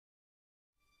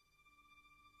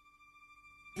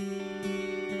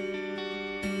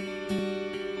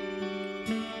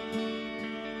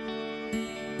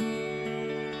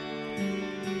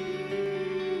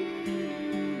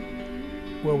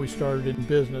we started in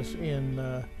business in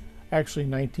actually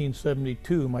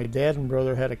 1972. My dad and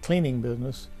brother had a cleaning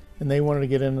business, and they wanted to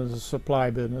get into the supply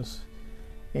business.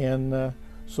 And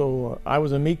so I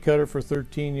was a meat cutter for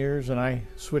 13 years, and I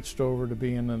switched over to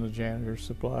being in the janitor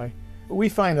supply. We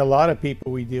find a lot of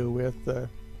people we deal with,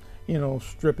 you know,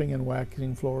 stripping and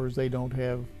waxing floors, they don't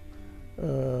have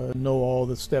know all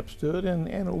the steps to it,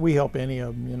 and we help any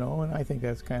of them, you know, and I think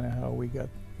that's kind of how we got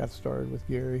started with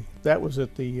Gary. That was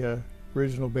at the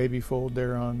original baby fold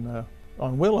there on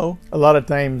Willow. A lot of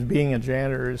times being a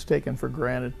janitor is taken for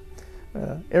granted.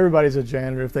 Everybody's a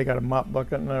janitor. If they got a mop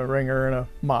bucket and a wringer and a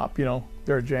mop, you know,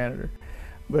 they're a janitor.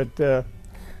 But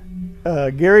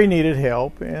Gary needed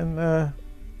help, and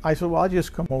I said, well, I'll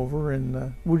just come over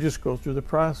and we'll just go through the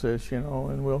process, you know,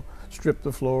 and we'll strip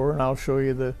the floor, and I'll show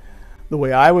you the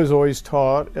way I was always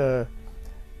taught.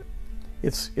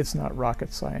 It's not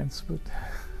rocket science, but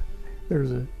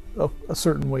there's a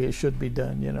certain way it should be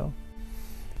done, you know.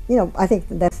 You know, I think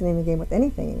that's the name of the game with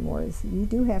anything anymore, is you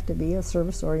do have to be a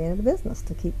service-oriented business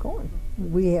to keep going.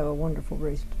 We have a wonderful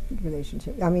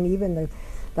relationship. I mean, even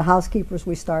the housekeepers,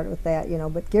 we started with that, you know,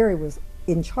 but Gary was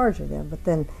in charge of them, but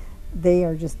then they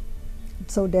are just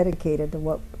so dedicated to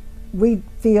what we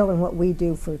feel and what we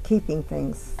do for keeping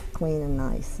things clean and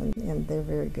nice, and they're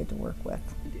very good to work with.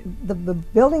 The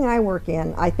building I work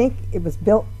in, I think it was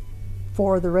built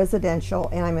for the residential,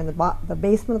 and I'm in the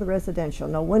basement of the residential.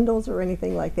 No windows or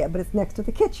anything like that, but it's next to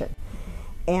the kitchen.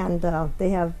 And they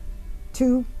have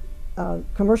two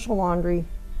commercial laundry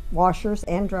washers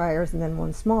and dryers, and then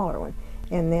one smaller one.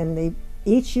 And then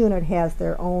each unit has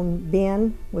their own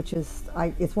bin, which is,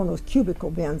 it's one of those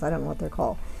cubicle bins, I don't know what they're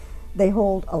called. They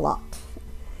hold a lot.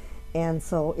 And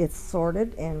so it's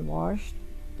sorted and washed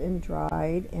and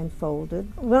dried and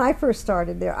folded. When I first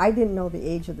started there, I didn't know the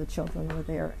age of the children were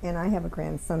there, and I have a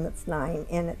grandson that's 9,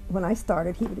 and when I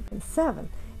started he would have been 7,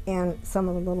 and some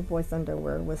of the little boys'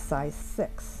 underwear was size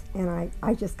 6, and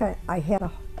I had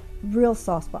a real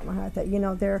soft spot in my heart. I thought, you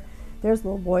know, there's a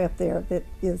little boy up there that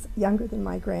is younger than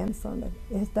my grandson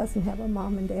that doesn't have a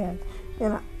mom and dad,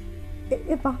 and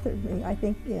it bothered me. I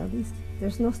think, you know,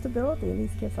 there's no stability in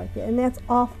these kids like that, and that's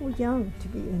awful young to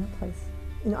be in a place.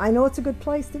 You know, I know it's a good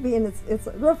place to be, and it's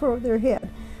a roof over their head,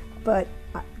 but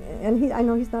I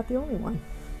know he's not the only one.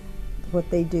 What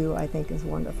they do, I think, is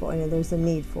wonderful, and there's a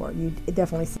need for it. You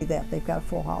definitely see that. They've got a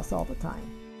full house all the time.